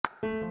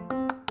Good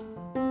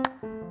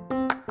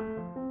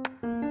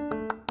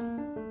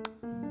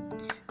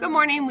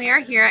morning. We are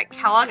here at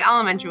Kellogg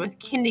Elementary with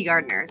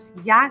kindergartners.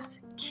 Yes,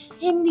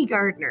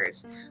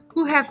 kindergartners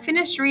who have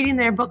finished reading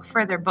their book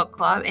for their book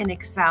club in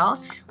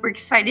Excel. We're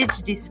excited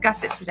to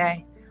discuss it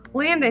today.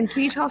 Landon,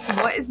 can you tell us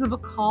what is the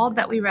book called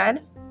that we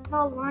read?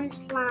 The Lunch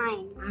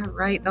Line. All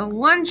right, The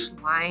Lunch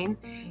Line.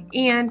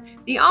 And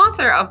the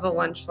author of The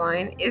Lunch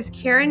Line is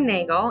Karen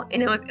Nagel,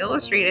 and it was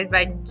illustrated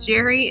by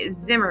Jerry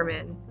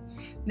Zimmerman.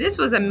 This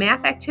was a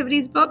math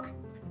activities book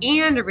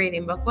and a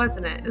reading book,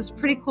 wasn't it? It was a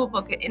pretty cool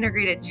book. It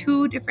integrated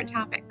 2 different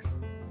topics.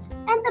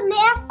 And the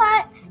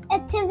math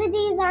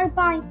activities are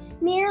by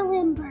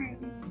Marilyn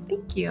Burns.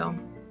 Thank you.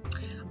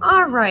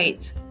 All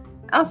right.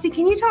 Elsie,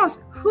 can you tell us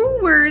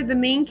who were the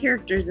main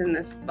characters in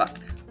this book?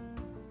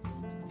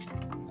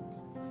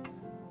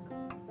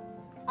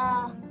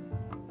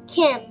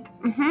 Kim.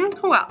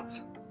 Who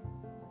else?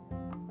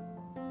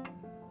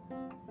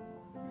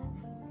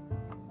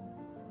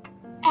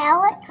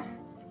 Alex,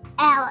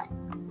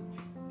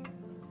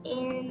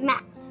 and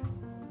Matt.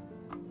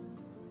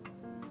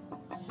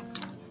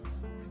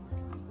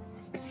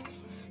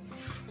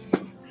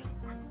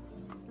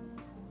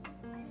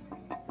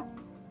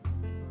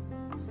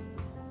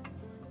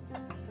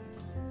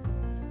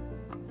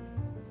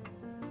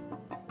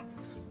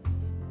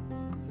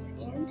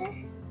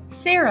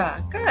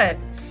 Sarah. Good.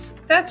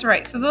 That's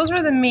right. So those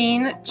were the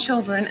main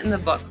children in the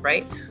book,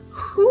 right?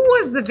 Who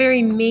was the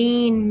very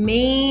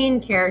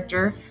main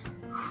character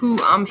who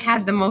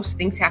had the most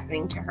things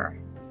happening to her?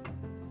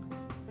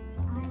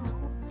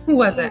 Who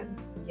was it?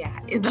 Yeah.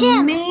 The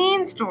Kim.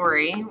 main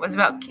story was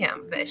about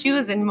Kim, but she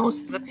was in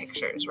most of the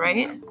pictures,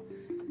 right?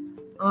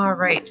 All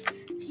right.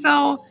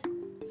 So,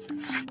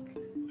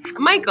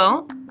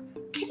 Michael,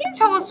 can you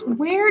tell us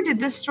where did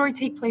this story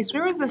take place?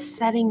 Where was the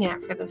setting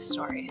at for this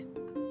story?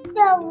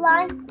 The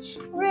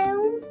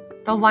lunchroom.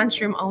 The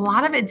lunchroom. A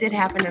lot of it did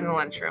happen in the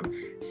lunchroom.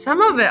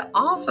 Some of it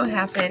also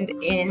happened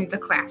in the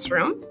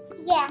classroom.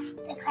 Yeah,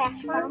 the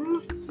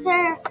classroom.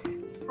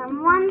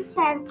 Someone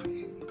said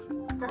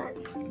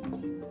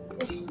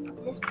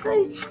this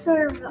place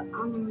serve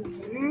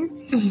dinner.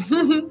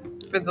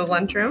 For the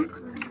lunchroom.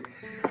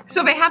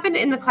 So if it happened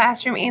in the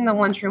classroom and the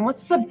lunchroom,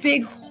 what's the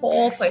big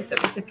whole place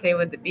that we could say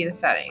would be the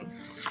setting?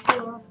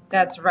 School.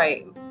 That's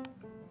right.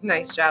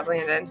 Nice job,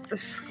 Landon. The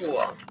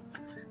school.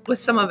 With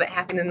some of it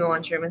happened in the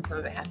lunchroom and some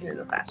of it happened in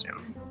the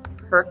classroom.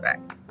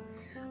 Perfect.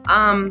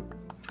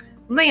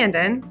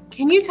 Landon,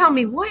 can you tell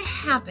me what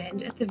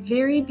happened at the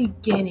very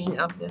beginning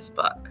of this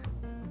book?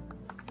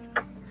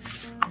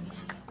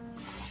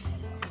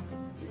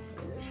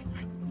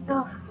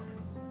 The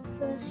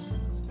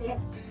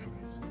sticks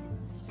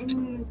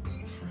and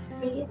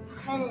the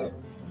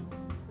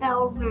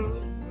bell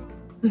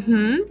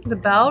rang. The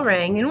bell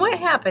rang. And what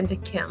happened to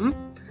Kim?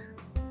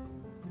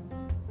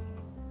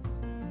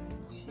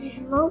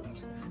 She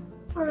looked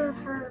for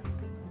her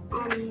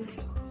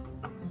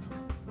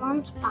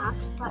lunchbox,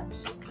 but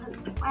she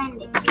couldn't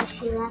find it because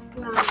she left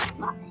it on the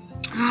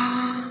bus.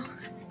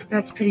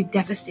 That's pretty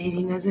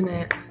devastating, isn't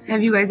it?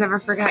 Have you guys ever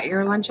forgot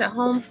your lunch at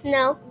home?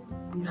 No.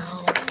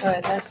 No.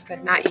 Good. That's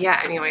good. Not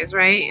yet, anyways,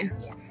 right?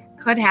 Yeah.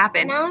 Could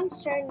happen. Now I'm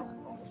starting to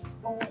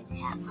always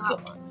have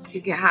hot lunch.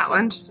 You get hot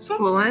lunch,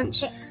 school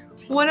lunch.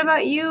 What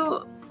about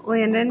you,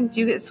 Landon? Do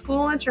you get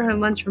school lunch or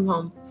lunch from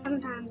home?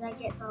 Sometimes I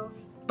get both.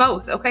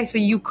 Both. Okay, so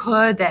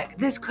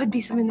this could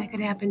be something that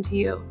could happen to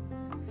you.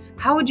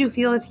 How would you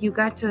feel if you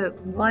got to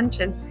lunch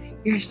and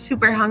you're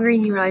super hungry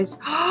and you realize,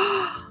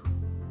 oh,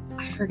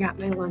 I forgot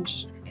my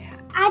lunch?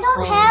 I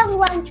don't have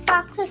lunch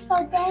boxes,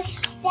 so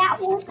that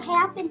won't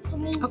happen to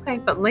me. Okay,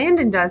 but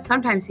Landon does.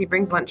 Sometimes he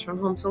brings lunch from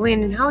home. So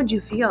Landon, how would you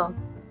feel?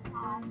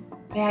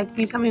 Bad. Can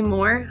you tell me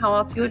more? How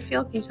else you would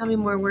feel? Can you tell me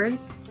more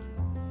words?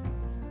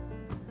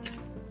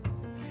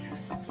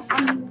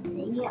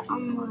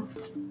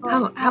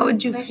 How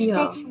would you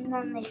feel? And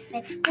then they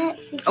fixed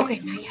it. Okay,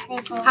 not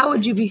yet. How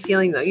would you be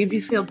feeling though? You'd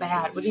feel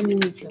bad. What do you mean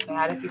you'd feel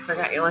bad if you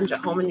forgot your lunch at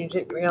home and you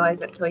didn't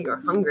realize it until you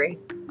were hungry?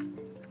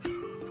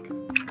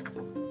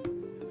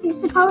 You're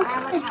supposed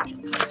to.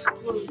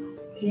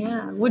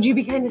 Yeah. Would you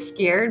be kind of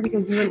scared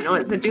because you wouldn't know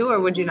what to do, or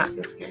would you not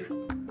feel scared?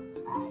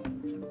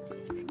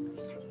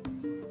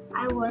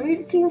 I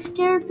wouldn't feel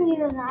scared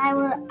because I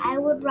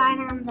would ride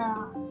on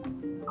the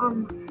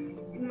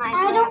in my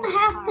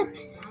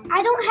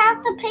I don't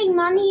have to pay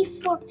money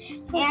for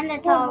and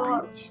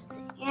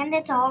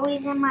it's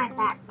always in my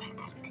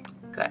backpack.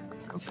 Good.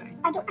 Okay.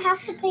 I don't have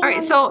to pay All money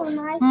right, so for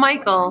my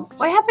Michael,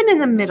 what happened in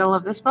the middle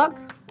of this book?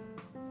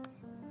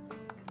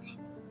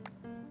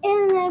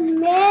 In the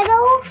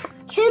middle,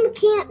 Kim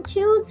can't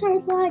choose her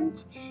lunch,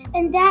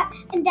 and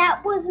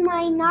that was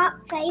my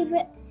not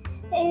favorite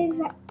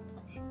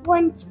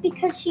one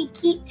because she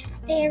keeps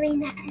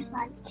staring at her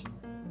lunch.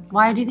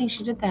 Why do you think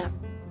she did that?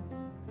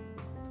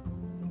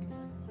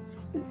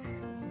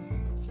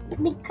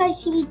 Because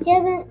she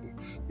didn't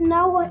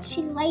know what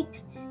she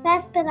liked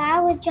best, but I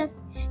would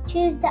just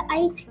choose the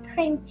ice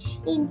cream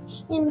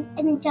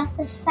in just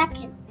a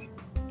second.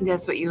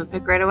 That's what you would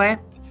pick right away?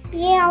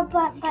 Yeah,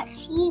 but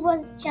she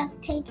was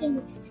just taking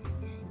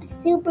a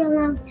super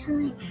long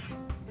time.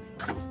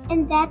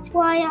 And that's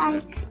why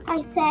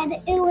I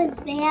said it was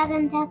bad,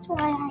 and that's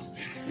why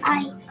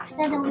I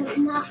said it was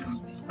not my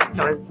favorite.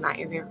 That was not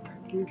your favorite part.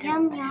 Okay.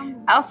 Yum,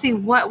 yum. Elsie,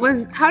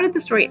 how did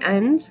the story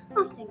end?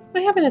 Nothing.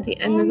 What happened at the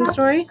end of the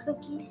story?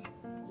 Cookies.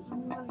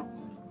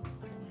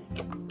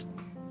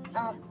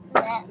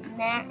 That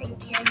Matt and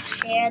Kim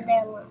share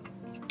their lunch.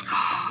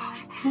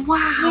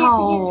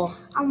 Wow.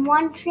 Yeah,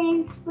 one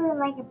trains for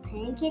like a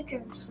pancake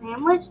or a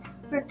sandwich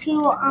for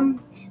 2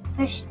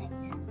 fish sticks.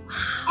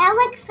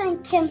 Alex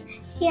and Kim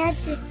shared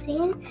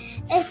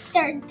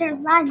their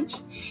lunch,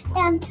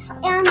 and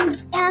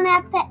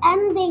at the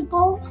end they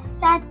both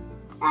said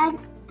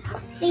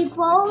they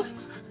will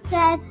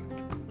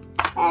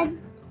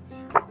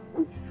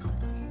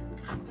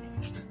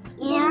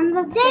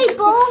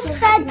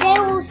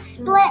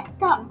split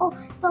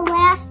the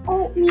last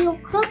oatmeal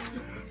cookie.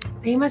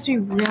 They must be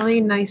really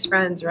nice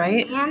friends,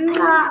 right? And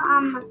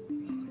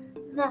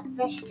the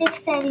fish stick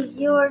said,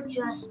 "You're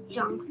just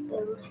junk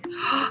food."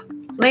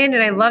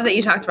 Landon, I love that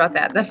you talked about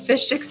that. The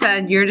fish stick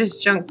said, "You're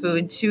just junk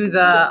food" to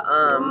the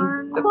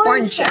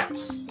corn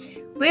chips.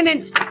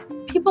 Landon,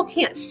 people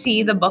can't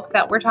see the book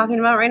that we're talking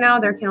about right now.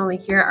 They can only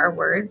hear our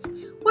words.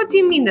 What do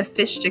you mean the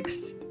fish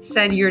sticks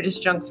said you're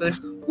just junk food?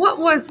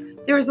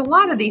 There was a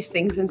lot of these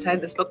things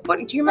inside this book.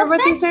 Do you remember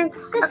what these things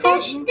are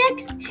called? Fish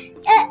sticks.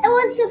 It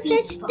was the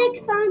fish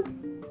sticks on.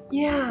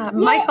 Yeah,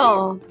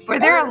 Michael. Were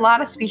there a lot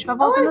of speech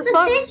bubbles in this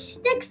book? It was the fish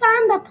sticks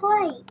on the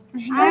plate.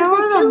 Mm-hmm. There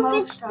was the 2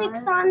 fish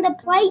sticks on the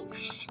plate,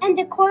 and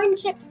the corn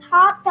chips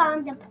hopped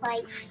on the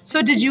plate.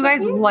 So did you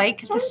guys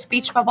like the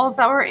speech bubbles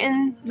that were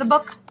in the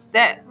book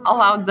that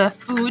allowed the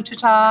food to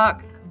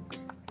talk?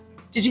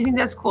 Did you think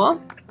that's cool?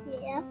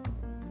 Yeah.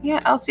 Yeah,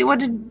 Elsie, what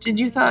did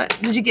you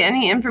get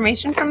any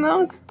information from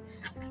those?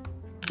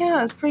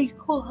 Yeah, it's pretty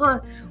cool, huh?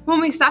 When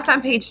we stopped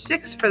on page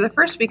 6 for the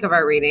first week of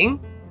our reading,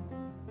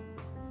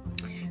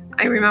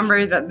 I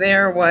remember that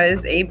there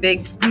was a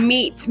big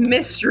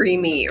mystery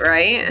meat,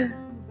 right? And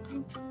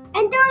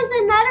there was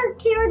another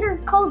character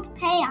called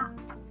Paya.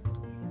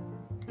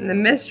 And the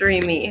mystery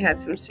meat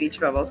had some speech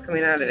bubbles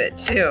coming out of it,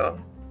 too.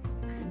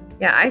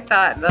 Yeah, I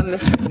thought the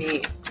mystery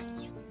meat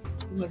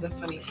was a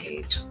funny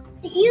page.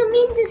 You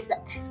mean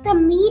the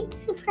meat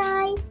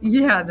surprise?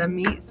 Yeah, the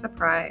meat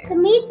surprise. The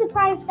meat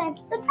surprise said,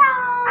 "Surprise!"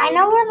 I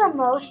know where the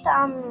most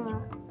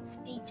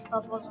speech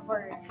bubbles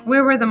were.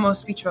 Where were the most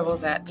speech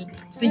bubbles at?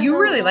 So you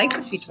really like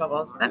the speech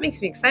bubbles. That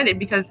makes me excited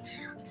because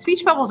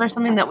speech bubbles are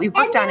something that we've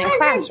worked on in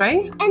class,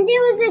 right? And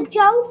there was a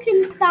joke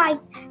inside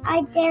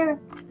there.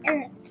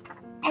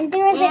 And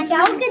there was a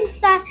joke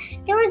inside.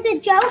 There was a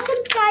joke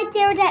inside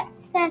there that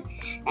said,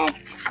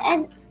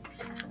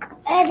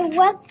 and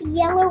what's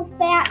yellow,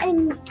 fat,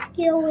 and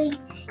gooey?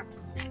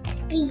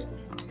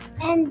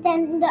 And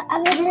then the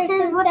other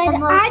person said,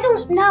 "I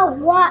don't know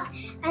what."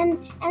 And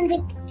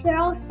the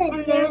girl said,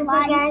 and there's the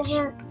guy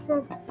that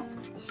said,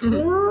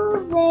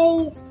 "Do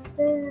they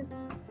serve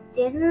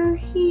dinner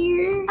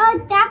here?"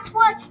 That's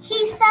what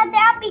he said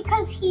that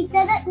because he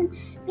didn't.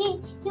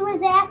 He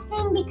was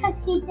asking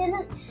because he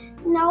didn't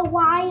know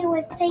why it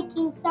was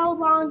taking so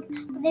long.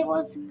 There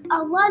was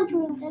a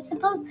lunchroom. They're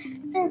supposed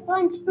to serve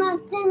lunch,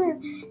 not dinner.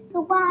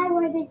 So why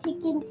were they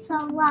taking so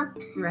long?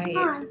 Right.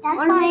 That's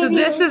why. So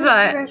this is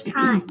first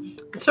time.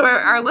 So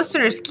our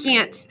listeners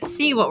can't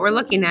see what we're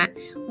looking at.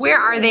 Where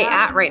are they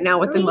at right now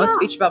with the most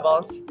speech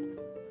bubbles?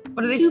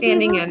 What are they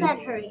standing in? Said,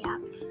 "Hurry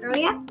up!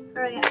 Hurry up!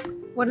 Hurry up!"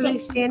 What are they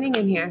standing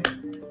in here?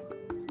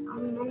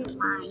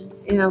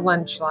 In a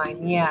lunch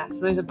line, yeah.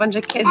 So there's a bunch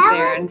of kids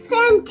there. And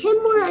Kim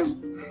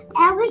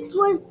Alex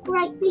was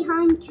right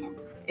behind Kim.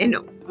 And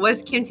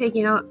was Kim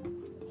taking out?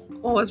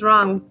 What was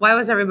wrong? Why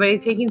was everybody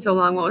taking so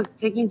long? What was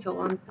taking so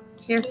long?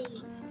 Here.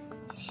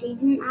 She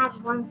didn't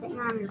have one thing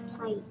on her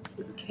plate.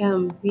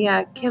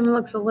 Kim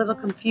looks a little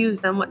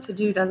confused on what to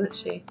do, doesn't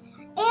she?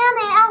 And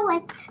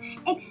Alex,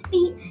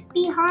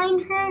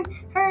 behind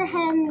her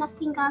had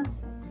nothing on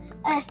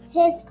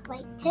his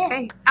plate too.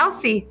 Okay,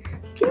 Elsie,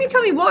 can you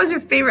tell me what was your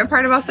favorite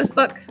part about this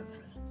book?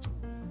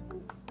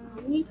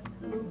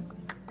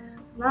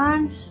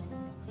 Lunch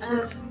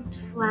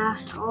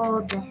last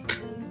all day.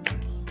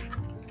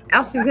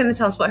 Elsie's going to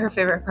tell us what her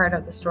favorite part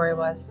of the story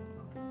was.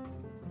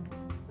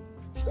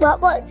 What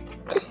was?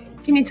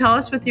 Can you tell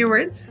us with your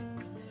words?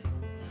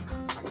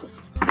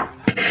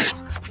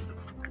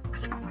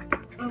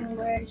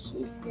 Where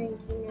she's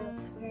thinking of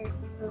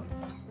her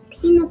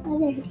peanut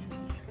butter,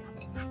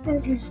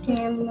 her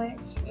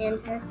sandwich, and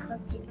her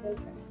cookies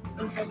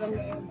and her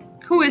banana.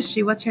 Who is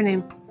she? What's her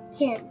name?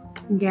 Kim.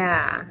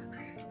 Yeah.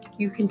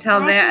 You can tell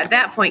that at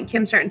that point,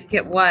 Kim's starting to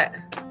get what?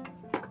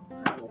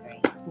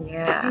 Hungry.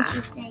 Yeah.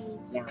 And she's saying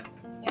yum,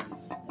 yum.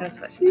 That's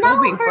what she's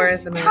hoping for,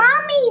 isn't it?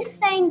 Tommy's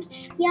saying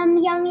yum,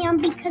 yum, yum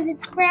because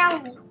it's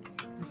growling.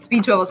 The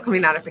speech bubbles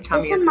coming out of her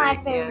tummy. This is my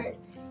favorite.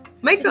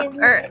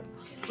 Yeah.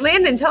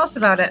 Landon, tell us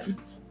about it.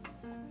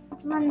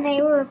 It's when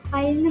they were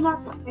fighting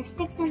about the fish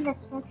sticks and they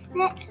fixed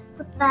it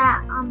with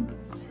that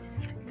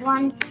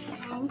one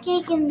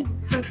pancake and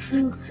the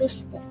 2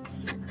 fish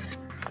sticks.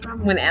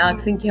 When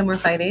Alex and Kim were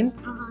fighting?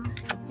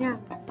 Yeah.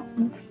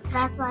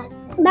 That's what it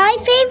said. My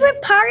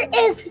favorite part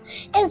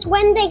is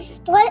when they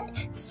split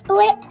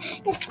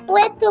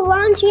the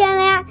laundry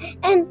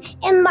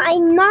and my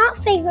not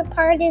favorite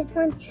part is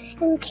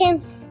when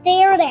Kim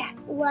stared at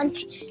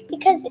lunch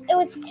because it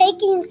was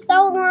taking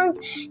so long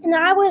and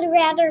I would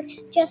rather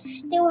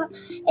just do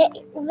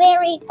it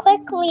very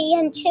quickly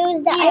and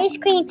choose the ice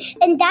cream,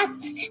 and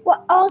that's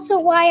also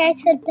why I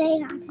said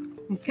bad.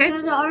 Okay.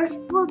 And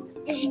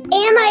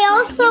I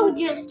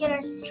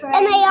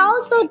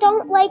also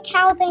don't like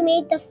how they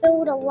made the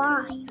food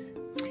alive.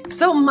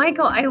 So,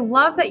 Michael, I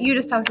love that you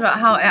just talked about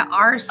how at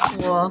our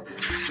school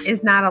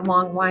is not a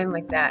long line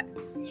like that.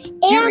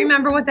 Do you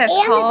remember what that's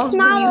called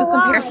when you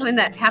compare something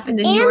that's happened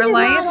in your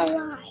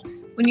life?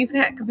 When you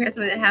compare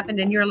something that happened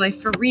in your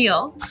life for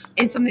real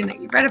and something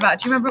that you read about,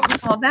 do you remember what we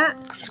called that?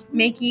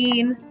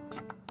 Making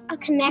a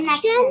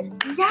connection?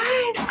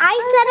 Yes. I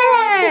said it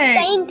at the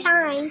same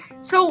time.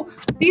 So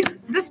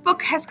this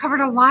book has covered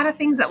a lot of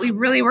things that we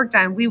really worked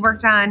on. We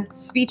worked on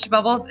speech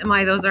bubbles and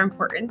why those are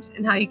important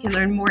and how you can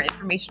learn more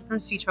information from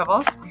speech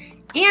bubbles.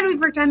 And we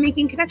worked on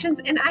making connections.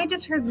 And I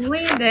just heard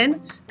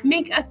Landon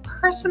make a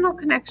personal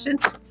connection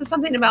to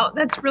something about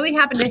that's really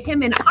happened to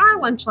him in our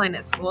lunch line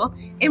at school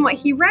and what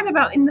he read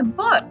about in the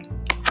book.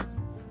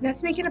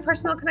 That's making a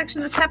personal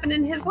connection that's happened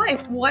in his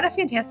life. What a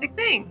fantastic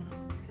thing.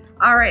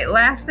 All right,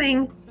 last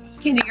thing,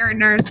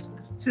 kindergartners.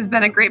 This has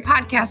been a great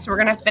podcast, so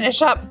we're going to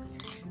finish up.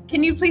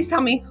 Can you please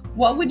tell me,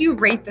 what would you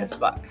rate this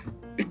book?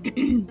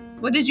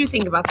 What did you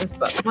think about this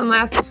book? One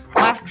last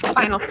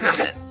final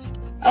comments.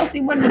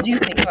 Elsie, what did you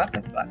think about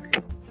this book?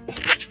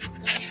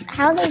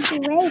 How did you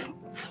rate it?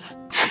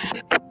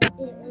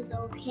 It was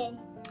okay.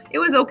 It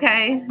was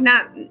okay.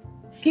 Can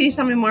you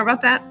tell me more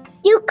about that?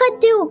 You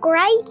could do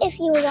great if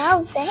you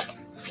loved it.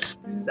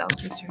 This is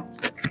Elsie's turn.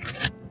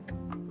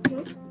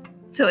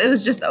 So it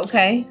was just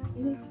okay?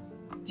 Mm-hmm.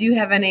 Do you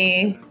have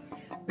any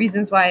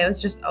reasons why it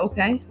was just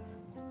okay?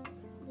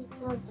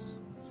 Because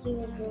she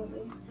was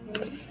really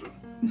good.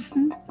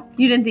 Mm-hmm.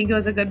 You didn't think it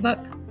was a good book?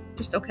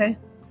 Just okay?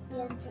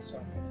 Yeah, just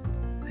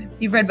okay.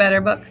 You've read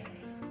better books?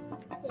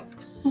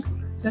 Yeah.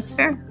 That's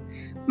fair.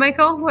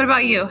 Michael, what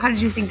about you? How did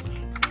you think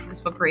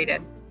this book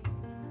rated?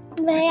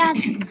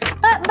 Bad.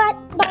 But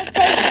my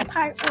favorite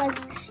part was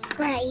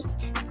great.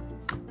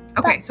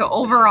 Okay, so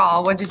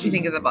overall, what did you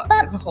think of the book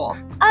as a whole?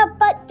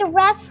 But the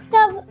rest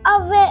of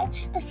it,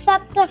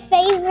 except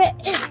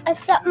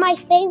my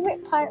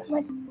favorite part,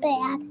 was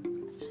bad.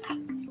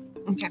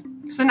 Okay,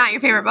 so not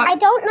your favorite book? I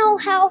don't know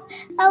how.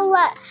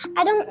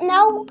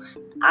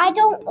 I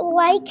don't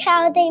like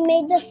how they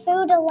made the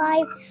food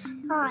alive.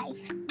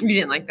 You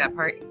didn't like that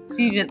part, so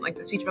you didn't like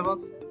the speech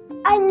bubbles?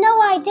 I know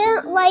I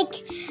didn't like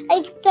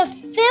the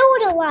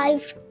food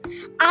alive.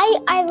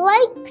 I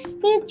like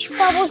speech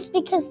bubbles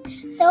because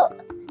the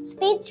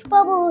speech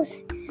bubbles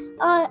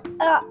are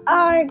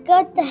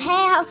good to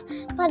have,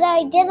 but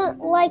I didn't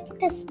like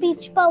the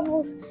speech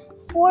bubbles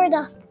for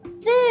the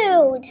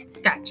food.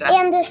 Gotcha.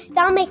 And the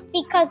stomach,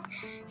 because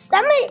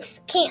stomachs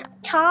can't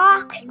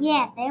talk.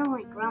 Yeah, they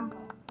only grumble.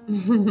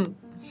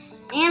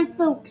 And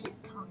food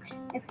can't talk.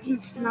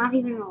 It's not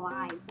even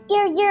alive.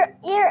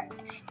 You're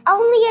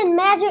only in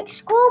Magic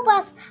School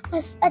Bus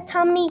a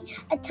tummy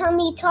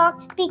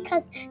talks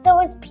because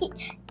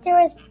there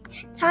was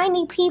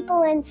tiny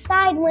people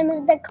inside one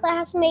of the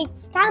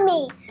classmates'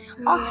 tummy.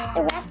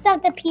 The rest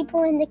of the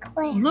people in the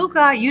class.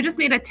 Luca, you just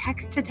made a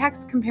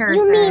text-to-text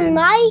comparison. You mean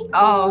Michael?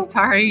 Oh,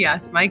 sorry.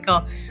 Yes,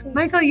 Michael.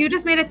 Michael, you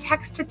just made a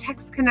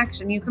text-to-text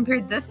connection. You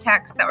compared this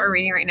text that we're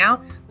reading right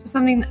now to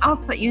something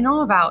else that you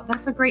know about.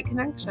 That's a great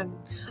connection.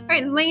 All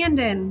right,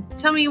 Landon,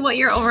 tell me what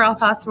your overall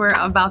thoughts were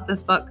about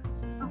this book.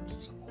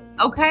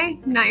 Okay?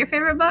 Not your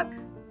favorite book?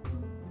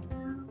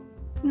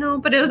 No,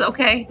 but it was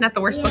okay. Not the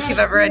worst book you've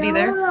ever read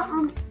either.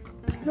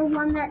 The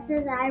one that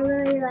says I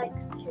really like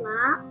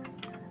slop.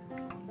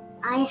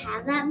 I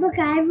have that book.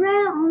 I've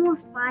read it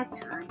almost 5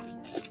 times.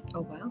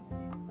 Oh, wow.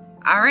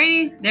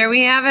 Alrighty, there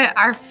we have it.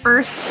 Our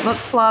first book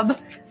club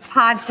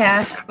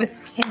podcast with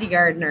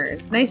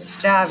kindergartners. Nice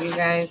job, you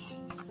guys.